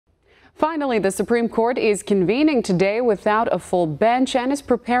Finally, the Supreme Court is convening today without a full bench and is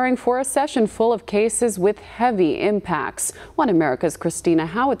preparing for a session full of cases with heavy impacts. One America's Christina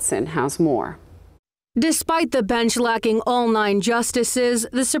Howitson has more. Despite the bench lacking all 9 justices,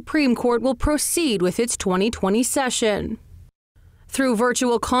 the Supreme Court will proceed with its 2020 session. Through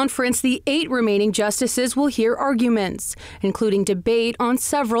virtual conference, the 8 remaining justices will hear arguments, including debate on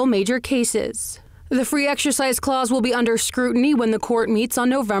several major cases. The free exercise clause will be under scrutiny when the court meets on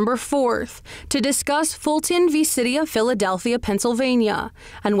November 4th to discuss Fulton v. City of Philadelphia, Pennsylvania,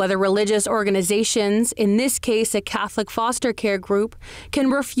 and whether religious organizations, in this case a Catholic foster care group,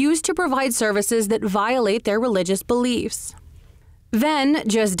 can refuse to provide services that violate their religious beliefs. Then,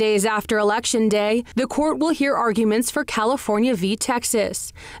 just days after Election Day, the court will hear arguments for California v.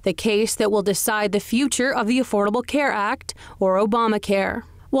 Texas, the case that will decide the future of the Affordable Care Act, or Obamacare.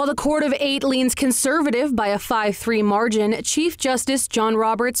 While the Court of 8 leans conservative by a 5-3 margin, Chief Justice John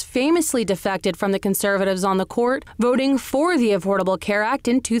Roberts famously defected from the conservatives on the court, voting for the Affordable Care Act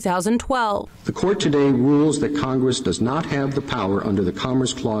in 2012. The court today rules that Congress does not have the power under the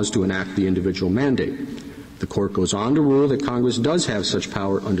Commerce Clause to enact the individual mandate. The court goes on to rule that Congress does have such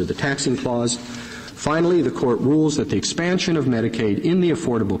power under the Taxing Clause. Finally, the court rules that the expansion of Medicaid in the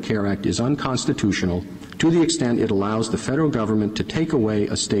Affordable Care Act is unconstitutional to the extent it allows the federal government to take away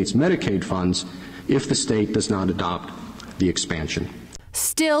a state's Medicaid funds if the state does not adopt the expansion.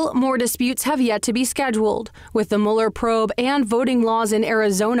 Still, more disputes have yet to be scheduled, with the Mueller probe and voting laws in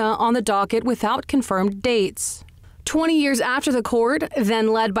Arizona on the docket without confirmed dates. 20 years after the court,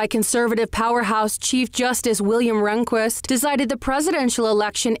 then led by conservative powerhouse Chief Justice William Rehnquist, decided the presidential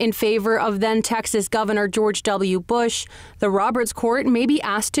election in favor of then Texas Governor George W. Bush, the Roberts Court may be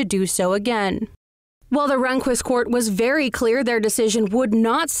asked to do so again. While the Rehnquist Court was very clear their decision would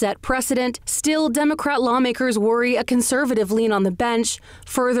not set precedent, still Democrat lawmakers worry a conservative lean on the bench,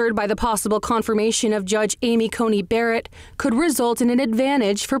 furthered by the possible confirmation of Judge Amy Coney Barrett, could result in an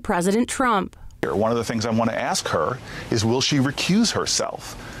advantage for President Trump. One of the things I want to ask her is, will she recuse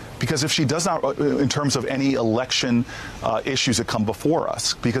herself? Because if she does not, in terms of any election issues that come before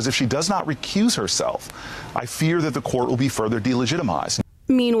us, because if she does not recuse herself, I fear that the court will be further delegitimized.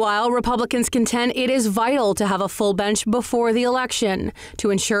 Meanwhile, Republicans contend it is vital to have a full bench before the election to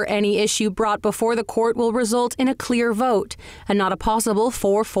ensure any issue brought before the court will result in a clear vote and not a possible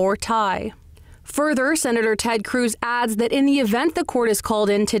 4-4 tie. Further, Senator Ted Cruz adds that in the event the court is called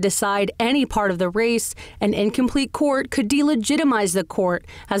in to decide any part of the race, an incomplete court could delegitimize the court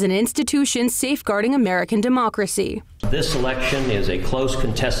as an institution safeguarding American democracy. This election is a close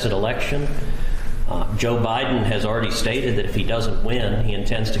contested election. Joe Biden has already stated that if he doesn't win, he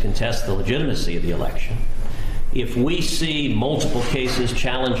intends to contest the legitimacy of the election. If we see multiple cases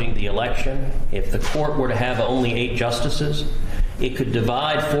challenging the election, if the court were to have only 8 justices, it could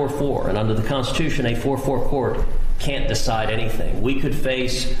divide 4-4, and under the Constitution, a 4-4 court can't decide anything. We could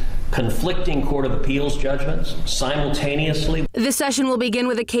face conflicting Court of Appeals judgments simultaneously. The session will begin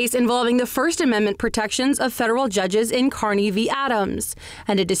with a case involving the First Amendment protections of federal judges in Carney v. Adams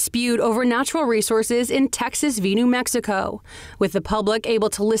and a dispute over natural resources in Texas v. New Mexico, with the public able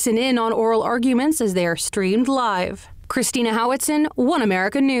to listen in on oral arguments as they are streamed live. Christina Howitson, One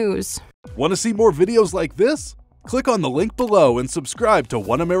America News. Want to see more videos like this? Click on the link below and subscribe to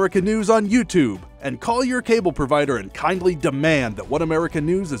One America News on YouTube, and call your cable provider and kindly demand that One America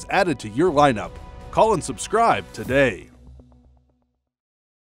News is added to your lineup. Call and subscribe today.